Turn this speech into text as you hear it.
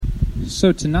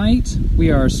So tonight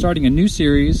we are starting a new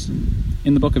series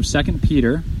in the book of 2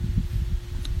 Peter,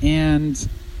 and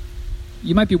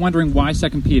you might be wondering why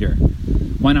 2 Peter?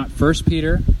 Why not 1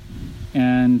 Peter?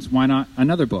 And why not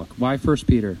another book? Why 1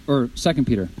 Peter or 2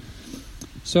 Peter?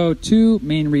 So two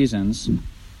main reasons.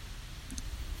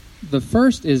 The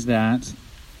first is that,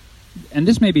 and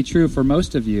this may be true for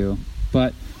most of you,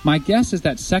 but my guess is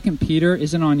that 2 Peter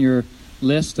isn't on your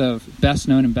list of best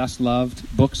known and best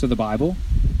loved books of the Bible.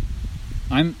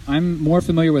 I'm more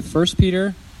familiar with 1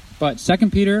 Peter, but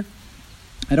 2 Peter,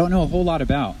 I don't know a whole lot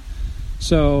about.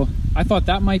 So I thought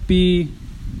that might be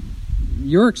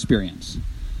your experience.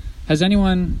 Does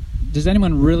anyone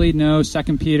really know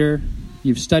 2 Peter?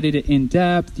 You've studied it in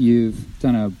depth. You've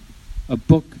done a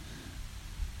book,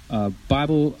 a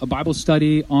Bible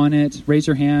study on it. Raise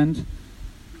your hand.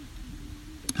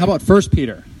 How about 1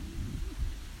 Peter?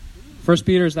 1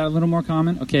 Peter, is that a little more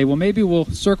common? Okay, well maybe we'll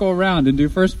circle around and do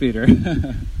 1 Peter.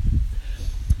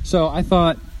 So I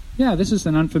thought, yeah, this is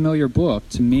an unfamiliar book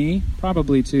to me,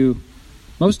 probably to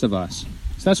most of us.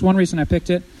 So that's one reason I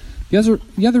picked it. The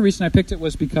other reason I picked it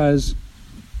was because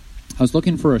I was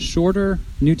looking for a shorter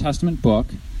New Testament book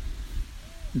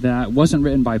that wasn't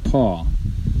written by Paul.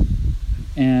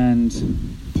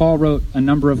 And Paul wrote a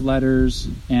number of letters,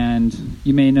 and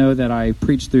you may know that I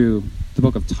preached through the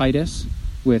book of Titus.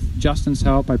 With Justin's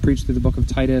help, I preached through the book of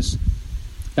Titus.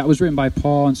 That was written by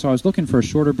Paul, and so I was looking for a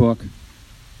shorter book,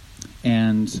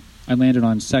 and I landed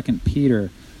on 2 Peter.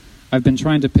 I've been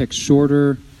trying to pick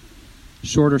shorter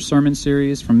sermon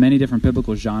series from many different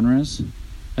biblical genres.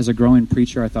 As a growing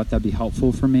preacher, I thought that'd be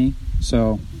helpful for me.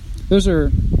 So those are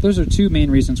two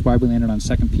main reasons why we landed on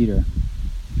 2 Peter.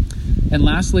 And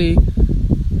lastly,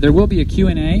 there will be a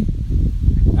Q&A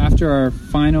after our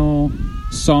final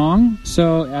song.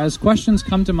 So as questions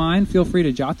come to mind, feel free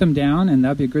to jot them down, and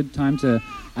that'd be a good time to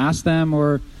ask them,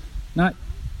 or not.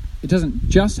 It doesn't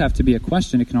just have to be a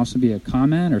question. It can also be a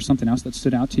comment or something else that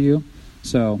stood out to you.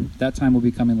 So that time will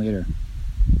be coming later.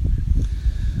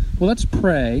 Well, let's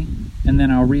pray, and then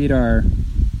I'll read our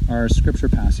scripture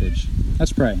passage.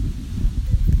 Let's pray.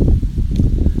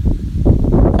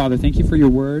 Father, thank you for your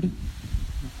word.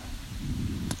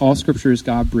 All scripture is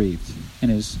God-breathed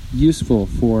and is useful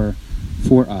for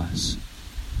us,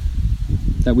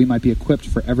 that we might be equipped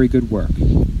for every good work,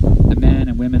 the men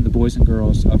and women, the boys and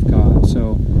girls of God.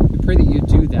 So we pray that you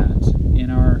do that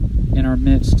in our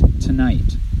midst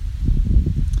tonight.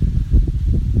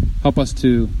 Help us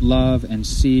to love and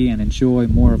see and enjoy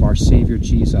more of our Savior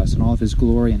Jesus and all of his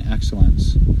glory and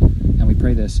excellence. And we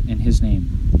pray this in his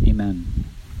name. Amen.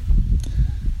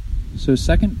 So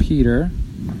 2 Peter,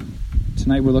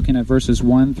 tonight we're looking at verses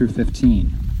 1 through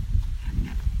 15.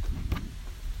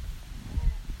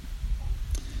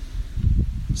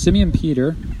 Simeon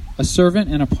Peter, a servant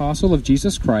and apostle of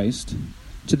Jesus Christ,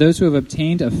 to those who have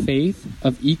obtained a faith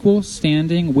of equal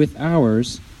standing with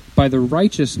ours by the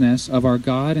righteousness of our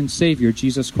God and Savior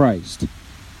Jesus Christ.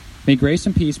 May grace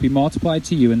and peace be multiplied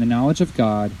to you in the knowledge of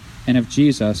God and of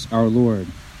Jesus our Lord.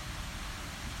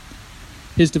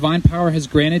 His divine power has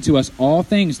granted to us all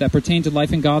things that pertain to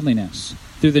life and godliness,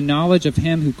 through the knowledge of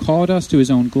him who called us to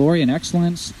his own glory and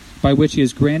excellence, by which he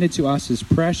has granted to us his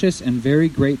precious and very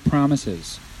great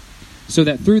promises, so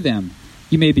that through them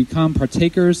you may become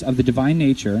partakers of the divine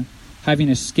nature, having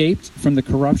escaped from the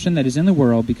corruption that is in the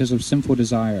world because of sinful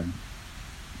desire.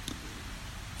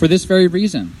 For this very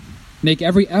reason, make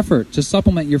every effort to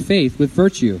supplement your faith with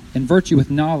virtue, and virtue with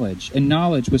knowledge, and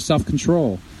knowledge with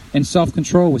self-control, and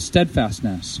self-control with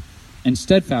steadfastness, and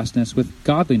steadfastness with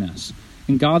godliness,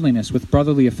 and godliness with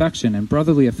brotherly affection, and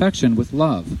brotherly affection with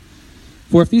love.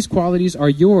 For if these qualities are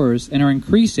yours and are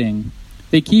increasing,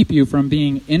 they keep you from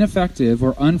being ineffective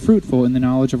or unfruitful in the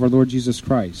knowledge of our Lord Jesus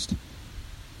Christ.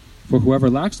 For whoever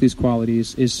lacks these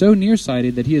qualities is so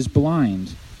nearsighted that he is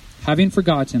blind, having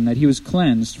forgotten that he was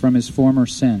cleansed from his former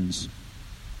sins.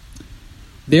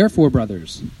 Therefore,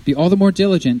 brothers, be all the more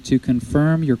diligent to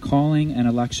confirm your calling and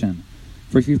election.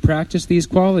 For if you practice these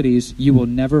qualities, you will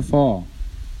never fall.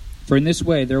 For in this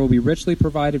way there will be richly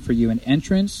provided for you an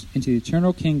entrance into the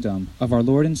eternal kingdom of our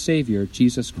Lord and Savior,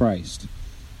 Jesus Christ.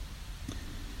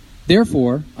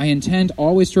 Therefore, I intend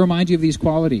always to remind you of these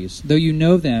qualities, though you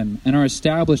know them and are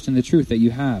established in the truth that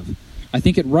you have. I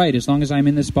think it right, as long as I am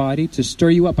in this body, to stir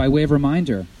you up by way of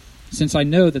reminder, since I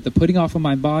know that the putting off of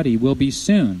my body will be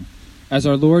soon, as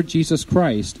our Lord Jesus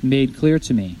Christ made clear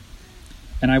to me.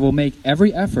 And I will make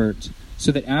every effort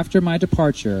so that after my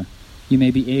departure you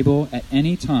may be able at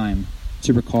any time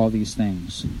to recall these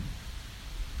things.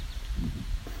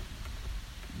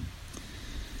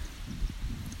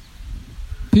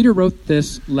 Peter wrote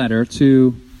this letter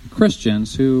to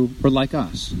Christians who were like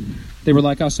us. They were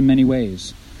like us in many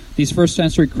ways. These first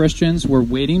century Christians were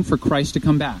waiting for Christ to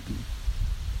come back.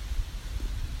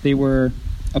 They were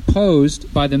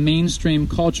opposed by the mainstream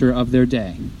culture of their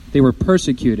day. They were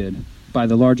persecuted by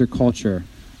the larger culture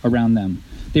around them.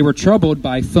 They were troubled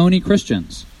by phony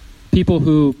Christians, people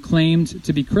who claimed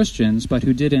to be Christians but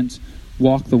who didn't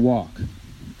walk the walk.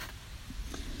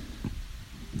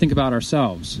 Think about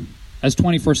ourselves. As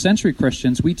 21st century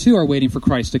Christians, we too are waiting for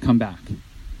Christ to come back.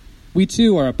 We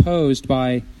too are opposed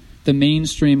by the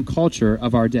mainstream culture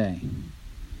of our day.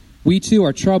 We too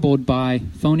are troubled by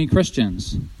phony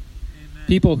Christians, Amen.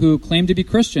 People who claim to be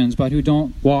Christians but who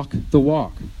don't walk the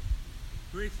walk.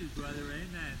 Preaches, brother.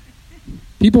 Amen.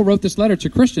 People wrote this letter to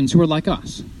Christians who were like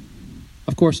us.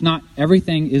 Of course, not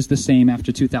everything is the same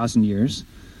after 2,000 years,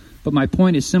 but my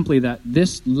point is simply that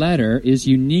this letter is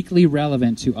uniquely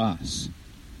relevant to us.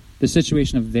 The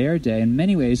situation of their day, in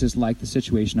many ways, is like the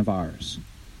situation of ours.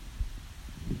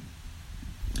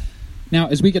 Now,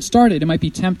 as we get started, it might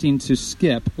be tempting to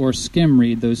skip or skim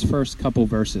read those first couple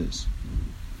verses.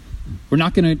 We're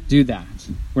not going to do that.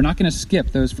 We're not going to skip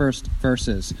those first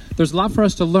verses. There's a lot for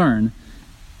us to learn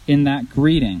in that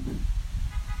greeting.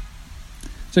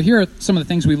 So here are some of the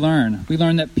things we learn. We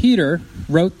learn that Peter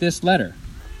wrote this letter.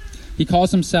 He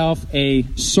calls himself a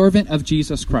servant of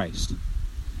Jesus Christ.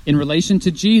 In relation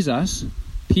to Jesus,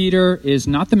 Peter is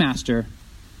not the master.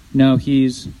 No,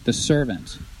 he's the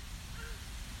servant.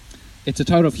 It's a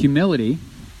title of humility,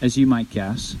 as you might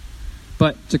guess.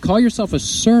 But to call yourself a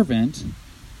servant,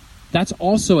 that's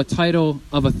also a title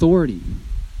of authority.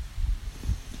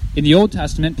 In the Old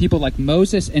Testament, people like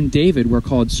Moses and David were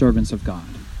called servants of God.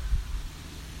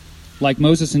 Like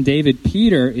Moses and David,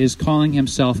 Peter is calling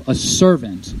himself a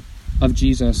servant of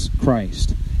Jesus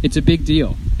Christ. It's a big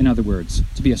deal, in other words,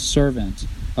 to be a servant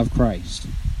of Christ.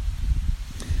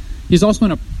 He's also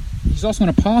an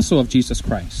apostle of Jesus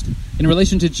Christ. In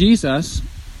relation to Jesus,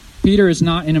 Peter is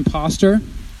not an imposter,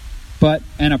 but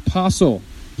an apostle.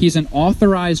 He's an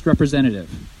authorized representative.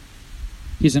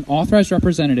 He's an authorized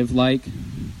representative like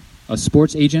a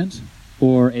sports agent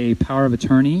or a power of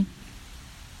attorney.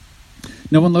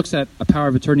 No one looks at a power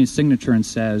of attorney's signature and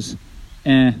says,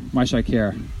 why should I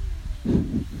care?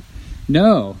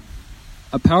 No.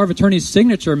 A power of attorney's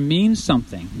signature means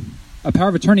something. A power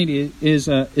of attorney is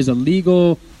a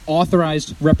legal,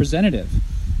 authorized representative.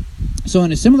 So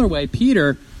in a similar way,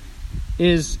 Peter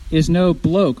is no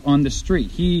bloke on the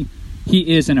street. He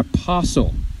is an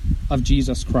apostle of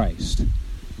Jesus Christ.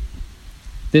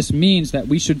 This means that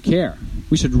we should care.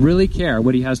 We should really care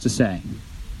what he has to say.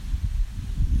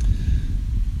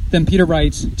 Then Peter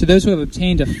writes, to those who have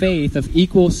obtained a faith of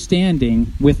equal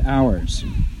standing with ours.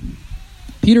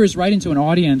 Peter is writing to an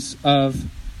audience of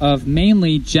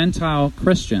mainly Gentile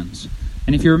Christians.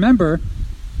 And if you remember,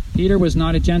 Peter was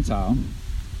not a Gentile.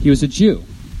 He was a Jew.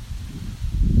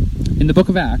 In the book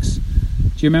of Acts, do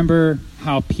you remember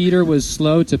how Peter was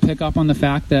slow to pick up on the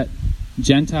fact that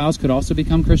Gentiles could also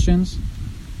become Christians?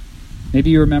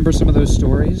 Maybe you remember some of those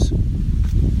stories.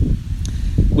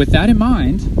 With that in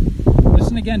mind,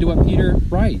 listen again to what Peter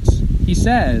writes. He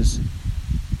says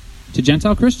to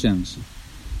Gentile Christians,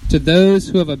 to those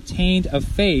who have obtained a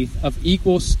faith of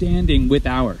equal standing with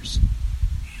ours.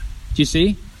 Do you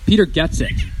see? Peter gets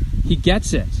it. He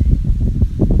gets it.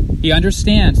 He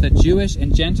understands that Jewish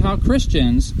and Gentile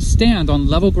Christians stand on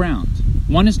level ground.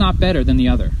 One is not better than the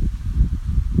other.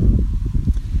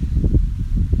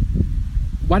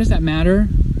 Why does that matter?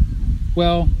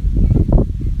 Well,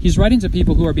 he's writing to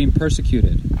people who are being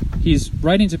persecuted. He's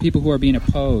writing to people who are being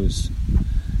opposed.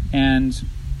 And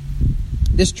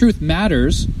this truth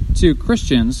matters to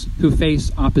Christians who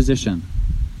face opposition.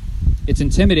 It's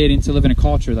intimidating to live in a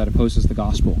culture that opposes the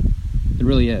gospel. It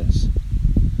really is.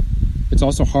 It's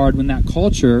also hard when that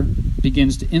culture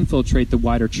begins to infiltrate the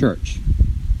wider church.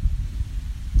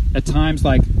 At times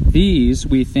like these,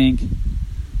 we think,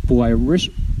 boy,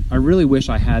 I really wish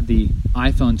I had the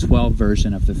iPhone 12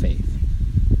 version of the faith.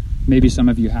 Maybe some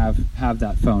of you have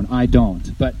that phone. I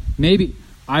don't. But maybe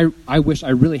I wish I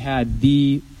really had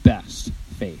the best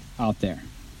faith out there.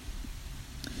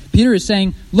 Peter is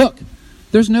saying, look,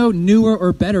 there's no newer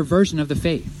or better version of the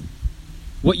faith.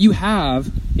 What you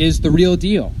have is the real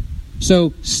deal.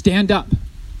 So stand up.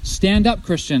 Stand up,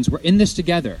 Christians. We're in this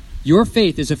together. Your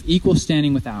faith is of equal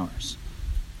standing with ours.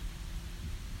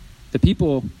 The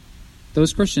people,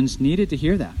 those Christians, needed to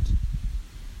hear that.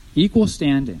 Equal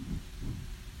standing.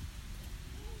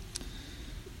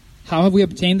 How have we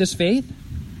obtained this faith?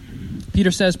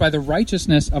 Peter says, by the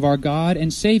righteousness of our God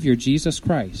and Savior, Jesus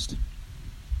Christ.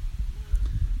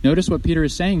 Notice what Peter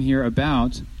is saying here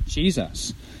about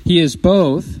Jesus. He is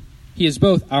both He is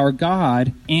both our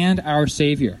God and our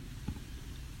Savior.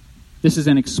 This is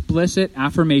an explicit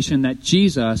affirmation that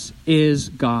Jesus is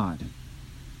God.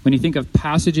 When you think of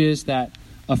passages that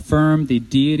affirm the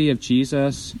deity of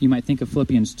Jesus, you might think of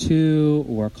Philippians 2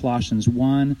 or Colossians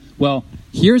 1. Well,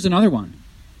 here's another one.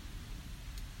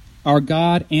 Our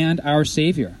God and our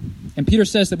Savior. And Peter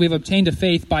says that we've obtained a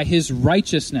faith by his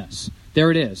righteousness.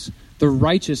 There it is, the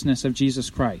righteousness of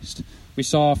Jesus Christ. We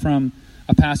saw from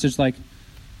a passage like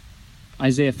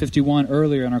Isaiah 51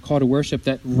 earlier in our call to worship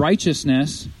that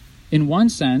righteousness, in one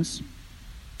sense,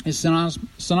 is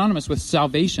synonymous with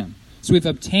salvation. So we've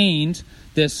obtained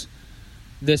this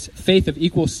faith of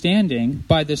equal standing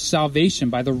by this salvation,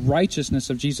 by the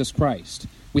righteousness of Jesus Christ.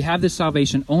 We have this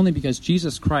salvation only because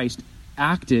Jesus Christ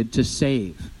acted to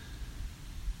save.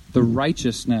 The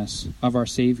righteousness of our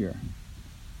Savior.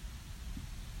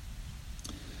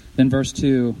 Then verse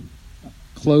 2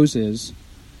 closes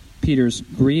Peter's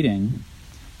greeting.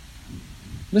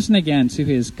 Listen again to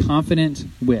his confident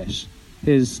wish,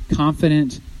 his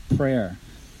confident prayer.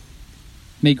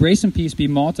 May grace and peace be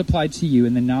multiplied to you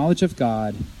in the knowledge of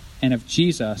God and of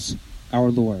Jesus our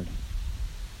Lord.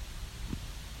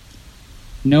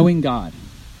 Knowing God,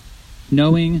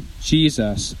 knowing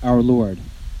Jesus our Lord.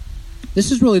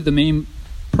 This is really the main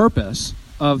purpose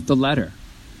of the letter.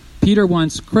 Peter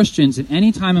wants Christians in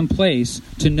any time and place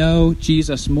to know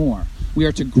Jesus more. We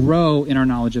are to grow in our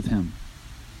knowledge of him.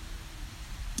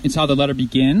 It's how the letter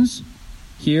begins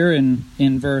here in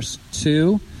verse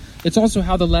 2. It's also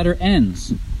how the letter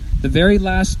ends. The very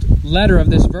last letter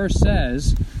of this verse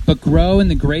says, "But grow in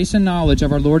the grace and knowledge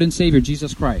of our Lord and Savior,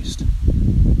 Jesus Christ."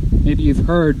 Maybe you've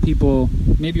heard people,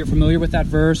 maybe you're familiar with that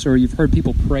verse, or you've heard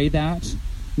people pray that.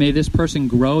 May this person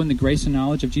grow in the grace and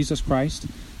knowledge of Jesus Christ.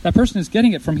 That person is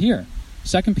getting it from here.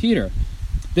 2 Peter.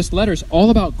 This letter is all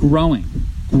about growing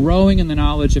in the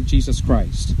knowledge of Jesus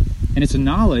Christ. And it's a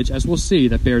knowledge, as we'll see,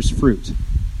 that bears fruit.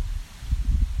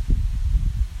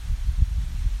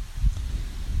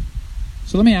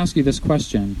 So let me ask you this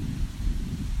question.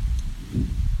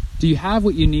 Do you have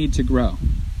what you need to grow?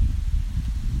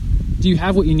 Do you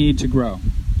have what you need to grow?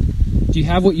 Do you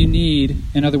have what you need,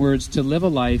 in other words, to live a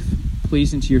life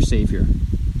pleasing to your Savior?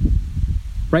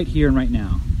 Right here and right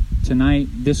now. Tonight,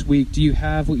 this week, do you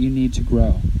have what you need to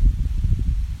grow?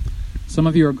 Some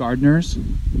of you are gardeners.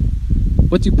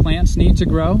 What do plants need to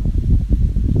grow?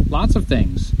 Lots of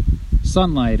things.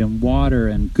 Sunlight and water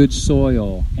and good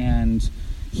soil and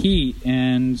heat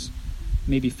and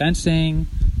maybe fencing.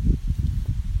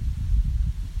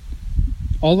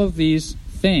 All of these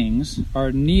things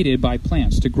are needed by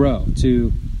plants to grow,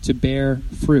 to bear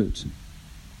fruit.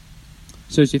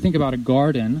 So as you think about a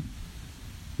garden,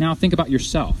 now think about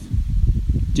yourself.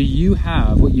 Do you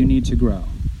have what you need to grow?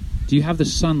 Do you have the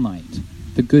sunlight,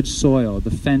 the good soil,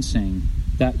 the fencing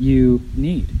that you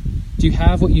need? Do you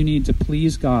have what you need to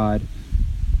please God,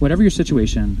 whatever your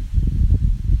situation,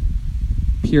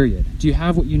 period? Do you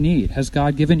have what you need? Has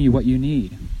God given you what you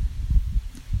need?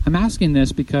 I'm asking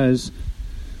this because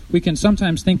we can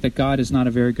sometimes think that God is not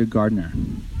a very good gardener.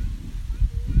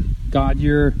 God,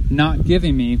 you're not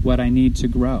giving me what I need to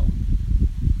grow.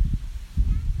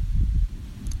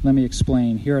 Let me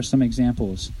explain. Here are some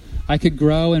examples. I could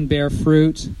grow and bear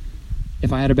fruit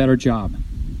if I had a better job.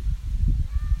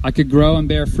 I could grow and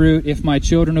bear fruit if my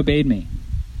children obeyed me.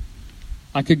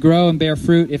 I could grow and bear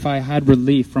fruit if I had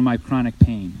relief from my chronic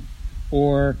pain.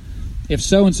 Or if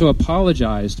so-and-so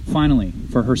apologized, finally,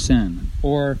 for her sin.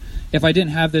 Or if I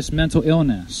didn't have this mental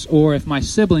illness. Or if my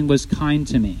sibling was kind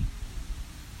to me.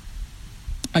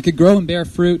 I could grow and bear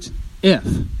fruit if.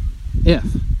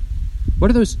 What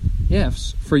are those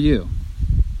ifs for you?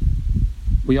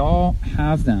 We all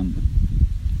have them.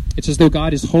 It's as though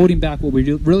God is holding back what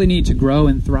we really need to grow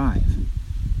and thrive.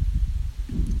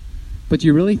 But do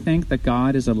you really think that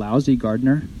God is a lousy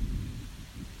gardener?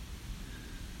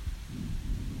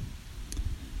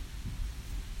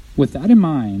 With that in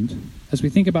mind, as we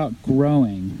think about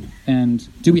growing and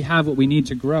do we have what we need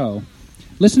to grow,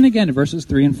 listen again to verses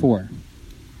 3 and 4.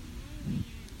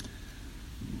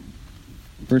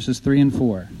 Verses 3 and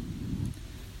 4.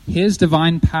 His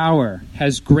divine power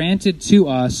has granted to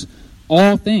us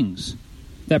all things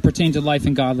that pertain to life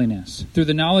and godliness, through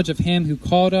the knowledge of him who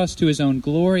called us to his own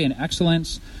glory and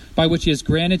excellence, by which he has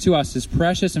granted to us his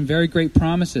precious and very great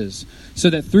promises, so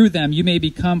that through them you may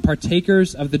become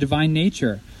partakers of the divine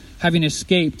nature, having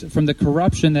escaped from the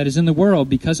corruption that is in the world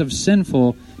because of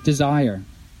sinful desire.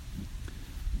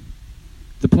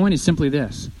 The point is simply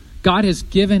this. God has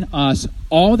given us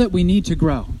all that we need to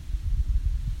grow.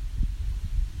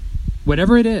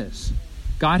 Whatever it is,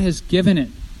 God has given it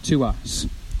to us.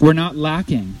 We're not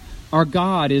lacking. our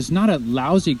God is not a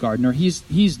lousy gardener. He's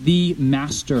the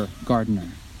master gardener.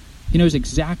 He knows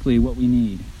exactly what we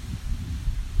need.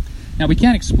 Now, we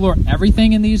can't explore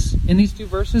everything in these two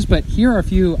verses, but here are a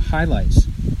few highlights.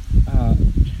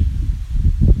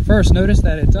 First, notice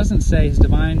that it doesn't say his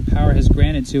divine power has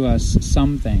granted to us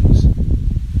some things.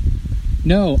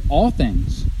 No, all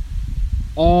things.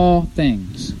 All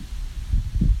things.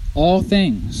 All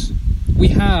things. We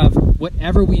have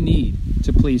whatever we need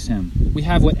to please him. We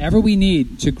have whatever we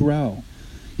need to grow.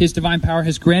 His divine power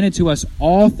has granted to us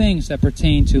all things that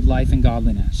pertain to life and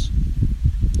godliness.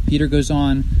 Peter goes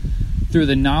on, through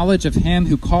the knowledge of him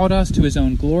who called us to his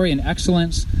own glory and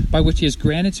excellence, by which he has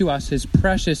granted to us his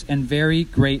precious and very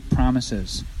great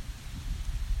promises.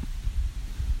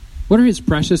 What are his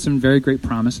precious and very great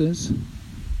promises?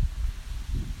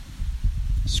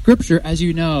 Scripture, as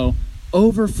you know,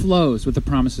 overflows with the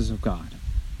promises of God.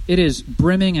 It is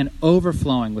brimming and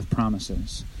overflowing with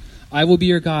promises. I will be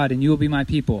your God, and you will be my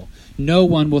people. No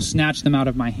one will snatch them out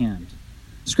of my hand.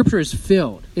 Scripture is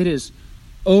filled. It is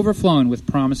overflowing with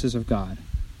promises of God.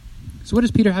 So what does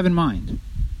Peter have in mind?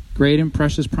 Great and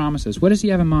precious promises. What does he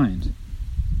have in mind?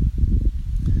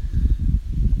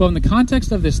 Well, in the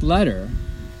context of this letter,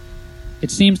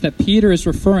 it seems that Peter is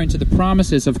referring to the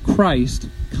promises of Christ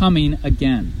coming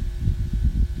again.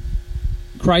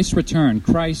 Christ's return,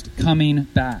 Christ coming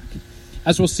back.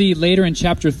 As we'll see later in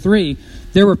chapter 3,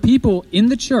 there were people in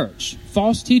the church,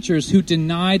 false teachers, who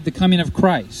denied the coming of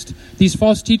Christ. These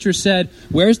false teachers said,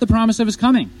 "Where's the promise of his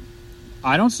coming?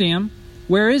 I don't see him.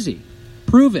 Where is he?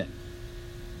 Prove it."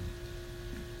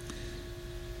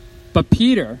 But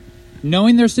Peter,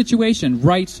 knowing their situation,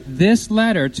 writes this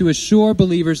letter to assure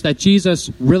believers that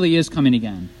Jesus really is coming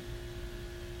again.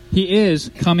 He is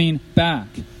coming back.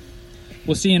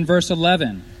 We'll see in verse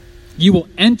 11, you will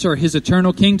enter his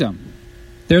eternal kingdom.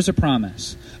 There's a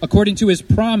promise. According to his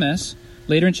promise,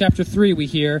 later in chapter 3 we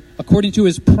hear, according to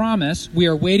his promise, we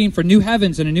are waiting for new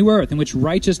heavens and a new earth in which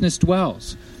righteousness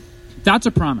dwells. That's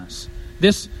a promise.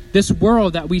 This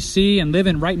world that we see and live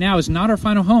in right now is not our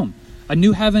final home. A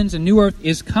new heavens and new earth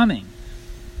is coming.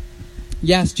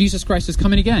 Yes, Jesus Christ is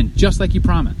coming again, just like he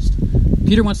promised.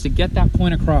 Peter wants to get that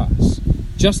point across,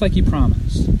 just like he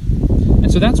promised.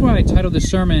 And so that's why I titled this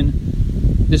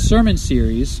sermon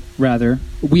series,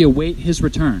 We Await His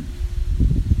Return.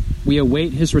 We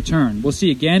await his return. We'll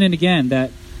see again and again that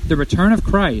the return of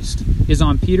Christ is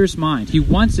on Peter's mind. He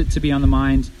wants it to be on the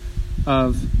mind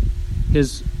of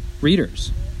his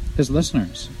readers, his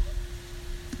listeners.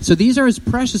 So these are his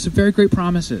precious and very great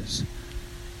promises.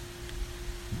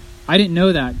 I didn't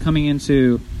know that coming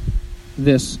into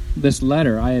this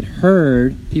letter. I had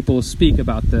heard people speak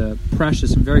about the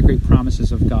precious and very great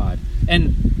promises of God.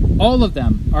 And all of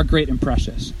them are great and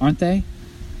precious, aren't they?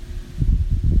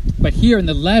 But here in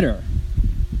the letter,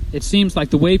 it seems like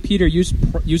the way Peter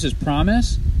uses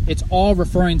promise, it's all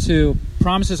referring to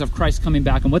promises of Christ coming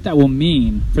back and what that will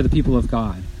mean for the people of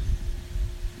God.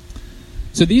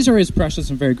 So these are his precious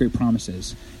and very great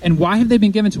promises. And why have they been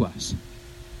given to us?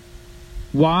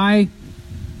 Why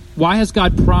has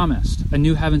God promised a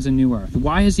new heavens and new earth?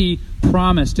 Why has he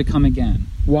promised to come again?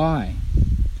 Why?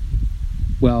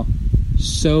 Well,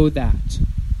 so that.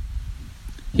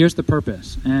 Here's the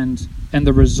purpose and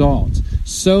the result.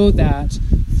 So that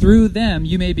through them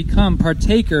you may become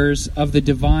partakers of the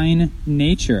divine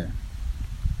nature.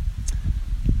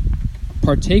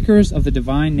 Partakers of the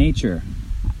divine nature.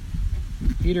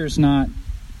 Peter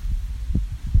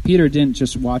didn't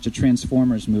just watch a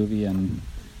Transformers movie and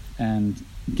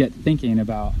get thinking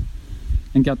about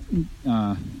and got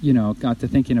to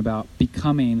thinking about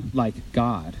becoming like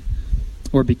God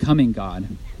or becoming God.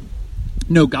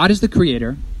 No, God is the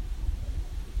creator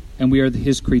and we are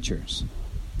his creatures.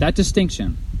 That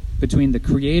distinction between the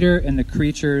creator and the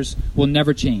creatures will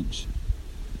never change.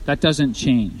 That doesn't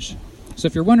change. So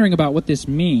if you're wondering about what this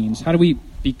means, how do we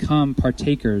become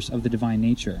partakers of the divine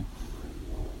nature?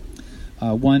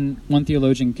 One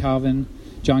theologian,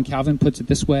 John Calvin, puts it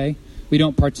this way: we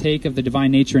don't partake of the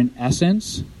divine nature in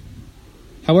essence.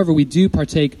 However, we do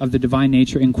partake of the divine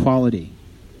nature in quality.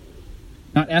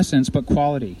 Not essence, but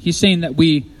quality. He's saying that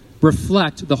we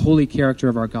reflect the holy character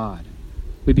of our God.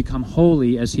 We become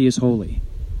holy as he is holy.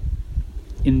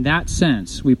 In that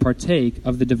sense, we partake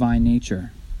of the divine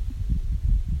nature.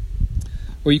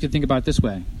 Or you could think about it this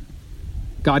way.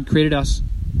 God created us,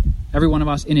 every one of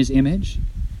us, in his image.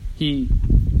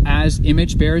 As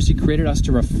image bearers, he created us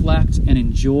to reflect and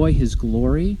enjoy his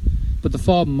glory. But the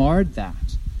fall marred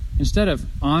that. Instead of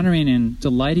honoring and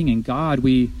delighting in God,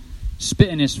 we spit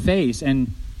in his face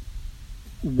and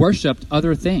worshipped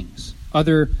other things,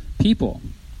 other people.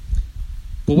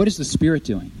 But what is the Spirit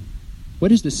doing?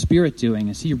 What is the Spirit doing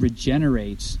as he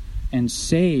regenerates and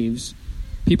saves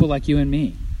people like you and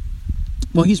me?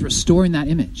 Well, he's restoring that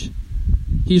image.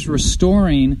 He's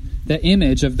restoring the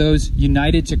image of those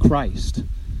united to Christ.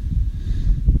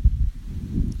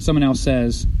 Someone else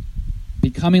says,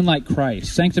 becoming like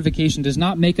Christ. Sanctification does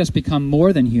not make us become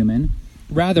more than human.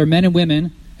 Rather, men and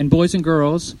women and boys and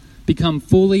girls become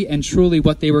fully and truly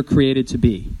what they were created to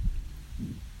be.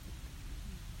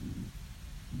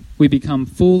 We become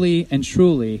fully and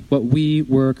truly what we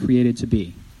were created to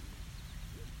be.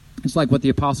 It's like what the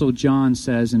Apostle John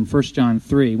says in 1 John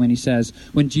 3 when he says,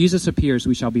 when Jesus appears,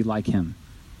 we shall be like him.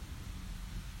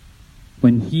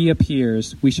 When he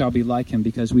appears, we shall be like him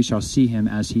because we shall see him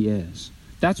as he is.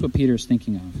 That's what Peter's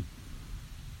thinking of.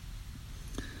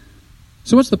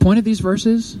 So what's the point of these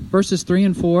verses? Verses 3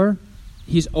 and 4,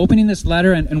 he's opening this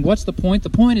letter, and what's the point?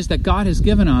 The point is that God has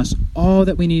given us all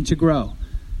that we need to grow.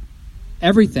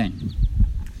 Everything.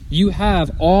 You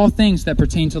have all things that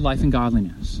pertain to life and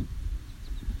godliness.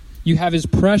 You have his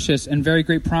precious and very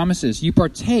great promises. You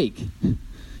partake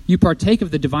of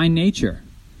the divine nature.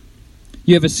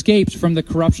 You have escaped from the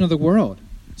corruption of the world.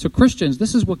 So Christians,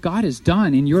 this is what God has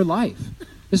done in your life.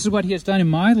 This is what he has done in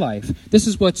my life. This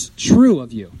is what's true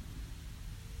of you.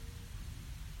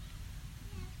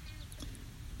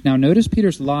 Now notice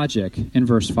Peter's logic in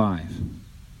verse 5.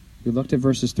 We looked at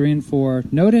verses 3 and 4.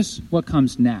 Notice what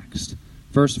comes next.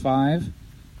 Verse 5.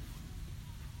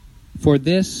 For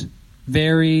this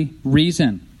very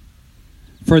reason.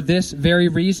 For this very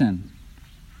reason.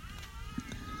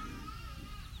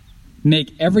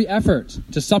 Make every effort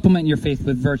to supplement your faith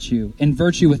with virtue, and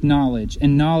virtue with knowledge,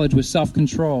 and knowledge with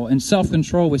self-control, and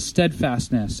self-control with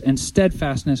steadfastness, and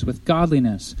steadfastness with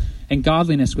godliness, and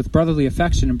godliness with brotherly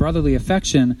affection, and brotherly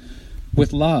affection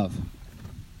with love.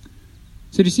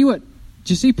 So do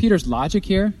you see Peter's logic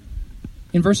here?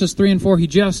 In verses 3 and 4, he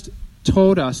just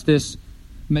told us this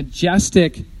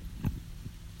majestic,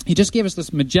 he just gave us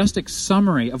this majestic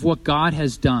summary of what God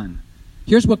has done.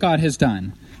 Here's what God has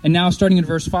done. And now, starting in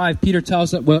verse 5, Peter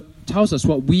tells us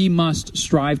what we must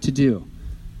strive to do.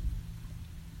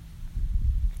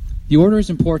 The order is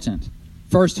important.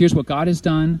 First, here's what God has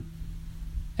done.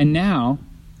 And now,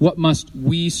 what must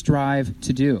we strive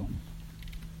to do?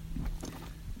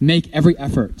 Make every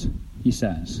effort, he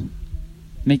says.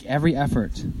 Make every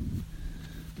effort.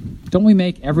 Don't we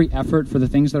make every effort for the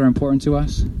things that are important to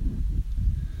us?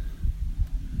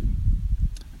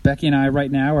 Becky and I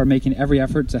right now are making every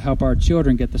effort to help our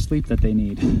children get the sleep that they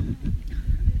need.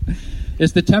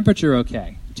 Is the temperature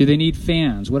okay? Do they need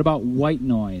fans? What about white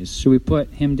noise? Should we put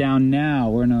him down now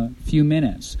or in a few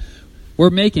minutes?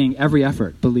 We're making every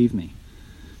effort, believe me.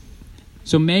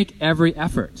 So make every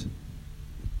effort.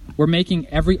 We're making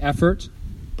every effort,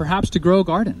 perhaps to grow a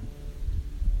garden.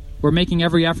 We're making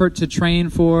every effort to train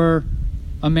for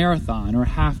a marathon or a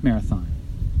half marathon.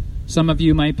 Some of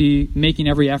you might be making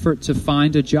every effort to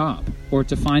find a job or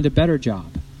to find a better job.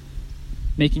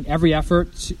 Making every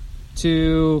effort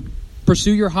to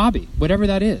pursue your hobby, whatever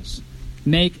that is.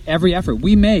 Make every effort.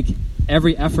 We make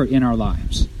every effort in our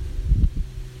lives.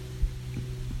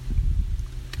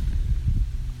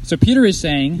 So Peter is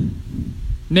saying,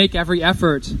 make every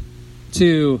effort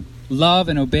to love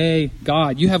and obey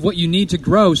God. You have what you need to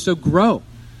grow, so grow.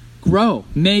 Grow.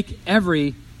 Make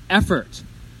every effort.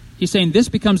 He's saying this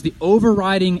becomes the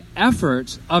overriding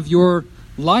effort of your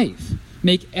life.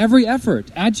 Make every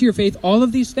effort. Add to your faith all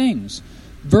of these things.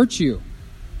 Virtue.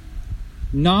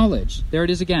 Knowledge. There it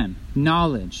is again.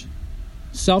 Knowledge.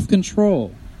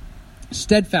 Self-control.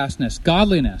 Steadfastness.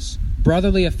 Godliness.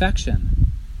 Brotherly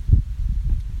affection.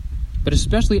 But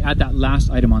especially add that last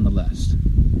item on the list.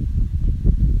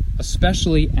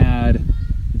 Especially add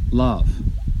love.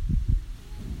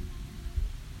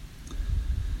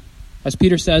 As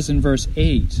Peter says in verse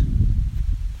 8,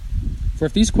 for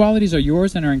if these qualities are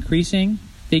yours and are increasing,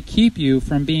 they keep you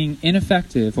from being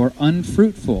ineffective or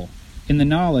unfruitful in the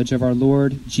knowledge of our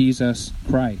Lord Jesus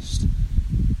Christ.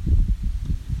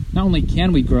 Not only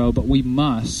can we grow, but we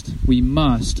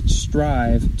must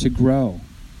strive to grow.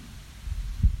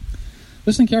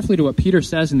 Listen carefully to what Peter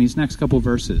says in these next couple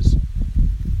verses.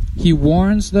 He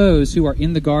warns those who are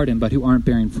in the garden but who aren't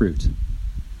bearing fruit.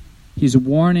 He's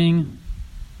warning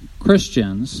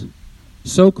Christians,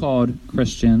 so-called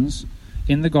Christians,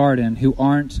 in the garden who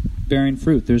aren't bearing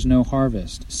fruit. There's no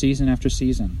harvest, season after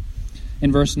season.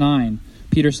 In verse 9,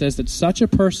 Peter says that such a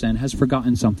person has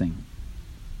forgotten something.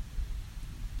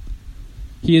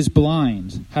 He is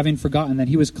blind, having forgotten that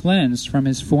he was cleansed from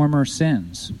his former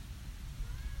sins.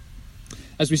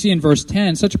 As we see in verse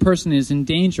 10, such a person is in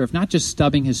danger of not just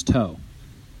stubbing his toe.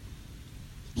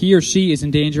 He or she is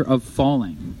in danger of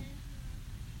falling.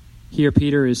 Here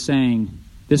Peter is saying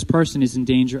this person is in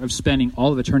danger of spending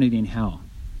all of eternity in hell.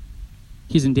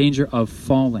 He's in danger of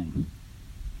falling.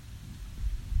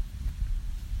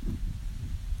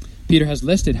 Peter has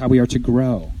listed how we are to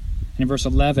grow. And in verse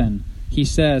 11, he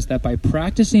says that by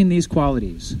practicing these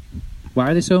qualities,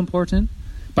 why are they so important?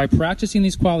 By practicing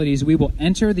these qualities, we will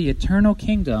enter the eternal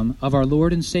kingdom of our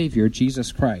Lord and Savior,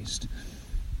 Jesus Christ.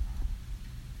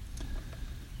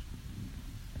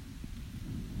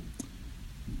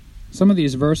 Some of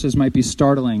these verses might be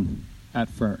startling at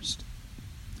first.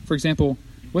 For example,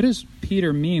 what does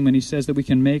Peter mean when he says that we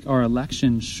can make our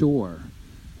election sure?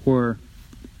 Or,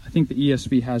 I think the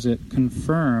ESV has it,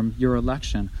 confirm your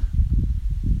election.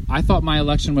 I thought my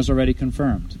election was already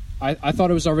confirmed. I thought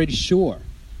it was already sure.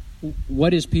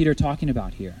 What is Peter talking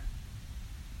about here?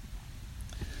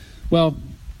 Well,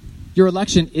 your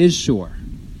election is sure.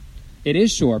 It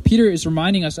is sure. Peter is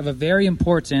reminding us of a very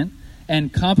important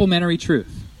and complementary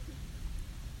truth.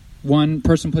 One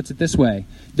person puts it this way: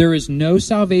 there is no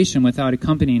salvation without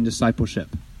accompanying discipleship.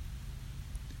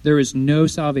 There is no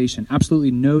salvation,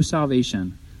 absolutely no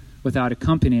salvation, without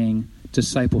accompanying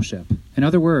discipleship. In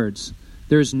other words,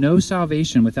 there is no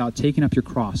salvation without taking up your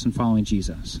cross and following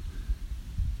Jesus.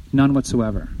 None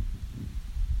whatsoever.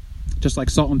 Just like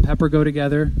salt and pepper go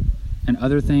together and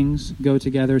other things go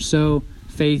together, so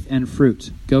faith and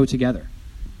fruit go together.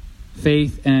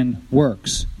 Faith and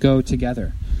works go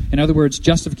together. In other words,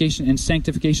 justification and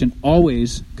sanctification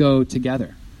always go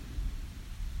together.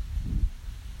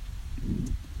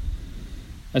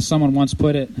 As someone once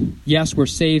put it, yes, we're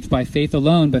saved by faith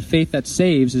alone, but faith that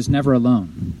saves is never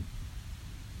alone.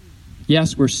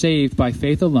 Yes, we're saved by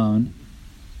faith alone,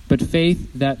 but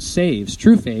faith that saves,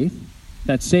 true faith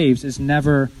that saves, is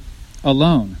never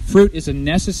alone. Fruit is a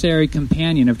necessary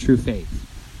companion of true faith.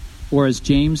 Or as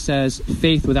James says,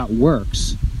 faith without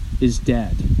works is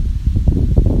dead.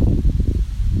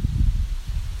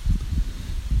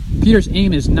 Peter's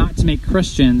aim is not to make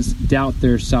Christians doubt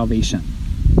their salvation.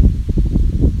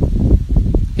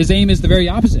 His aim is the very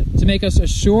opposite, to make us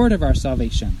assured of our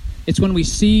salvation. It's when we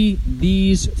see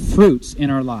these fruits in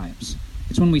our lives.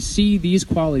 It's when we see these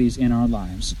qualities in our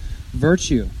lives.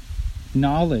 Virtue,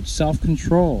 knowledge,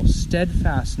 self-control,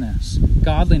 steadfastness,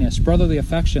 godliness, brotherly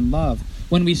affection, love.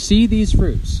 When we see these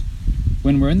fruits,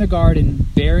 when we're in the garden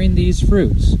bearing these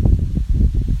fruits,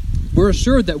 we're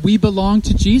assured that we belong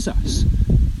to Jesus.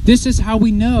 This is how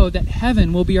we know that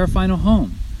heaven will be our final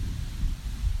home.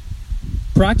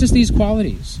 Practice these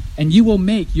qualities, and you will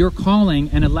make your calling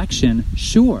and election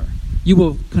sure. You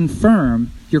will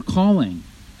confirm your calling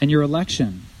and your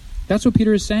election. That's what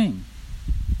Peter is saying.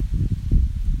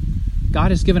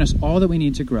 God has given us all that we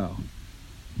need to grow.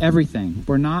 Everything.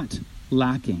 We're not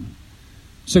lacking.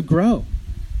 So grow.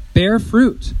 Bear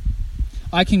fruit.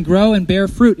 I can grow and bear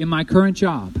fruit in my current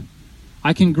job.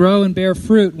 I can grow and bear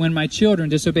fruit when my children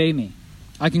disobey me.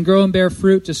 I can grow and bear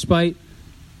fruit despite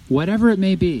whatever it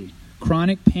may be.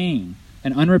 Chronic pain,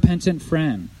 an unrepentant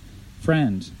friend,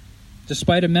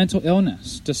 despite a mental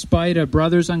illness, despite a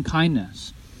brother's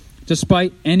unkindness,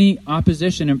 despite any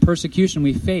opposition and persecution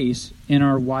we face in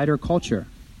our wider culture.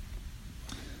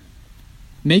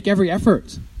 Make every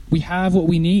effort. We have what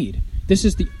we need. This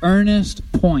is the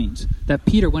earnest point that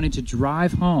Peter wanted to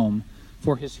drive home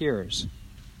for his hearers.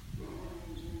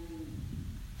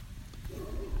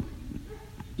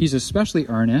 He's especially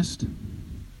earnest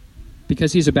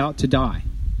because he's about to die.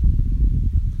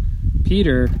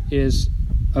 Peter is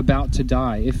about to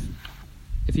die.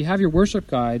 If you have your worship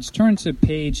guides, turn to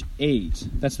page 8.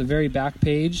 That's the very back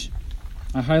page.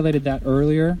 I highlighted that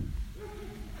earlier.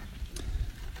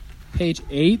 Page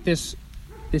 8, this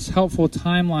helpful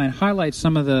timeline highlights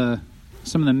some of the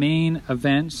main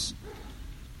events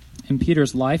in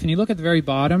Peter's life. And you look at the very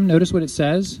bottom, notice what it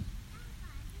says.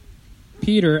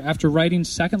 Peter, after writing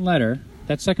second letter,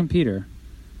 that's 2 Peter.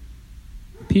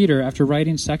 Peter, after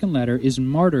writing second letter, is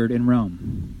martyred in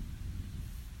Rome.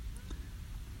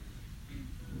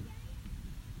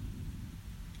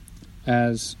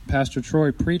 As Pastor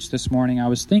Troy preached this morning, I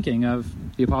was thinking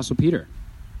of the Apostle Peter.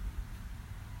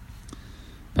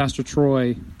 Pastor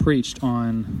Troy preached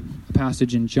on a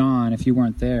passage in John, if you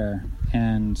weren't there,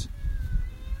 and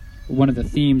one of the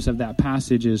themes of that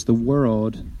passage is the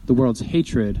world's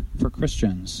hatred for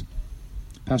Christians.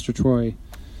 Pastor Troy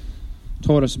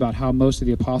told us about how most of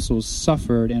the apostles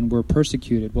suffered and were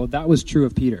persecuted. Well, that was true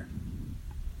of Peter.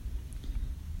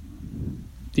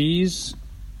 These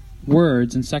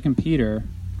words in 2 Peter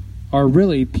are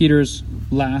really Peter's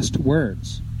last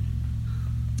words.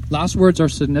 Last words are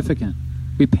significant.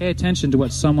 We pay attention to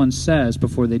what someone says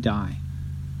before they die.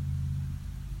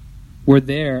 We're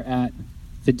there at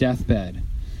the deathbed.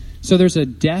 So there's a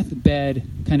deathbed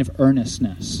kind of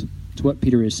earnestness to what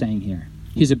Peter is saying here.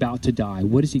 He's about to die.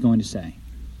 What is he going to say?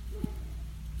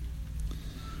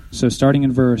 So starting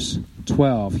in verse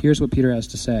 12, here's what Peter has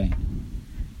to say.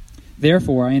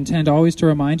 Therefore, I intend always to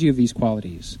remind you of these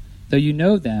qualities, though you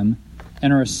know them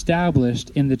and are established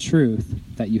in the truth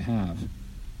that you have.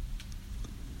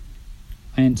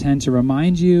 I intend to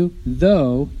remind you,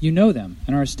 though you know them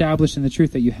and are established in the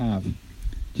truth that you have. Do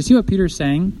you see what Peter's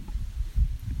saying?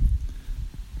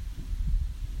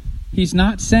 He's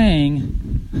not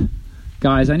saying,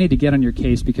 guys, I need to get on your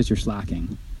case because you're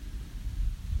slacking.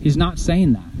 He's not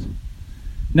saying that.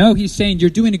 No, he's saying, you're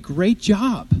doing a great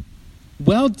job.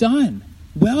 Well done.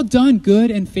 Well done,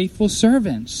 good and faithful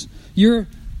servants.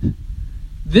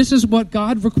 This is what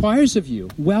God requires of you.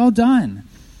 Well done.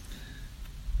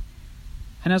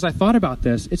 And as I thought about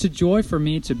this, it's a joy for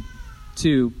me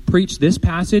to preach this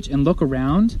passage and look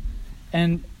around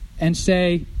and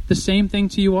say the same thing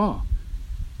to you all.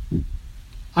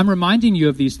 I'm reminding you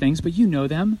of these things, but you know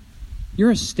them.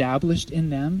 You're established in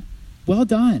them. Well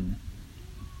done.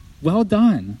 Well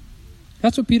done.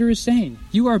 That's what Peter is saying.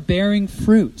 You are bearing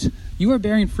fruit. You are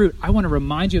bearing fruit. I want to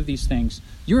remind you of these things.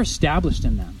 You're established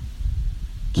in them.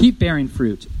 Keep bearing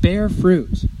fruit. Bear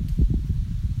fruit.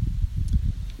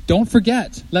 Don't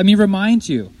forget. Let me remind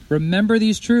you. Remember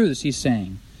these truths, he's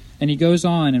saying. And he goes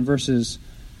on in verses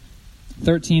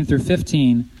 13 through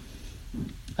 15.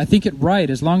 I think it right,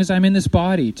 as long as I'm in this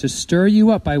body, to stir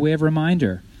you up by way of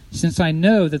reminder, since I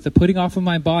know that the putting off of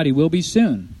my body will be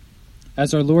soon,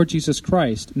 as our Lord Jesus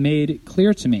Christ made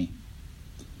clear to me.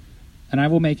 And I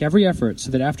will make every effort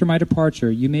so that after my departure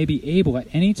you may be able at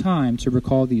any time to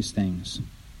recall these things.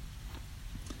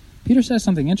 Peter says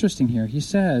something interesting here. He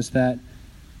says that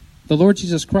the Lord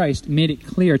Jesus Christ made it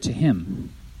clear to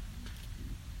him.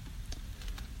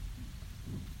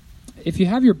 If you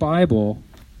have your Bible,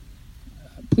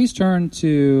 please turn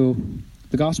to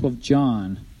the Gospel of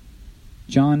John,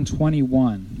 John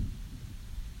 21.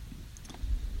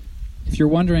 If you're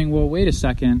wondering, well, wait a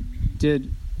second,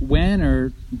 did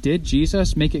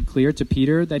Jesus make it clear to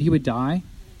Peter that he would die?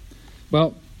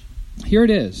 Well, here it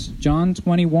is, John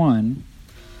 21,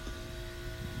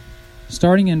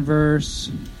 starting in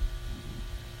verse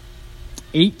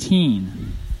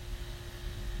 18.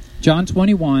 John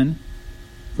 21,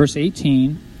 verse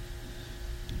 18.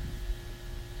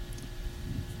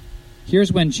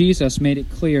 Here's when Jesus made it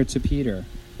clear to Peter.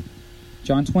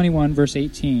 John 21, verse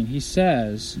 18. He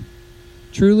says,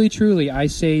 "Truly, truly, I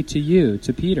say to you,"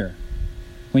 to Peter,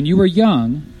 "when you were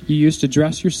young, you used to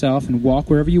dress yourself and walk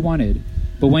wherever you wanted.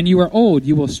 But when you are old,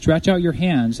 you will stretch out your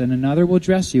hands, and another will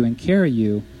dress you and carry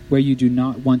you where you do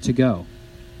not want to go."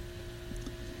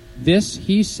 This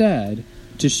he said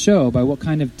to show by what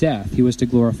kind of death he was to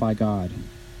glorify God.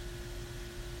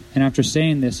 And after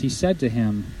saying this, he said to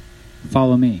him,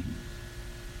 "Follow me."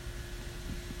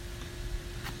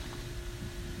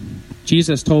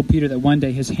 Jesus told Peter that one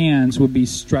day his hands would be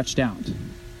stretched out.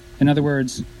 In other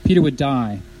words, Peter would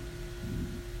die,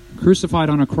 crucified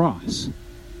on a cross.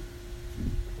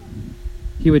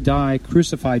 He would die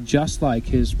crucified just like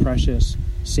his precious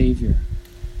Savior.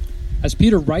 As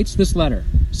Peter writes this letter,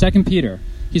 2 Peter,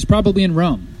 he's probably in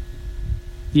Rome.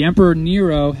 The Emperor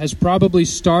Nero has probably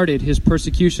started his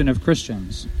persecution of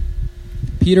Christians.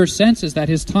 Peter senses that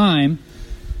his time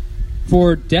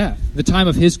for death, the time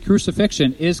of his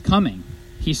crucifixion, is coming.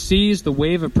 He sees the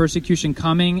wave of persecution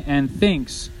coming and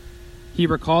he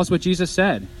recalls what Jesus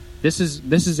said. This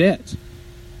is it.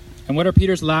 And what are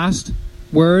Peter's last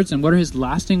words, and what are his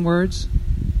lasting words?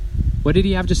 What did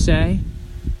he have to say?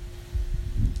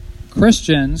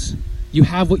 Christians, you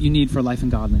have what you need for life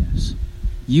and godliness.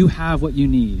 You have what you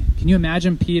need. Can you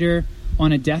imagine Peter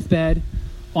on a deathbed,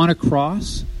 on a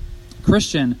cross?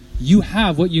 Christian, you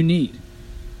have what you need.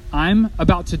 I'm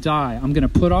about to die. I'm going to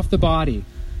put off the body.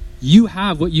 You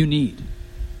have what you need.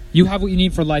 You have what you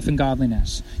need for life and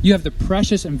godliness. You have the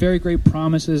precious and very great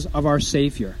promises of our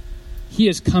Savior. He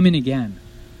is coming again.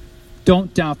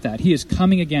 Don't doubt that. He is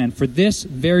coming again. For this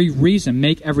very reason,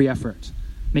 make every effort.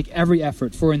 Make every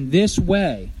effort. For in this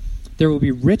way, there will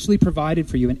be richly provided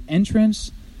for you an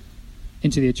entrance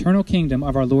into the eternal kingdom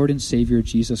of our Lord and Savior,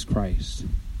 Jesus Christ.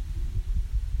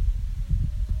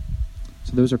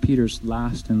 So those are Peter's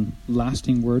last and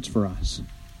lasting words for us.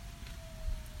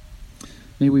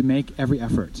 May we make every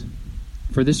effort.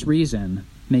 For this reason,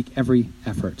 make every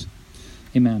effort.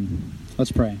 Amen.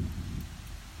 Let's pray.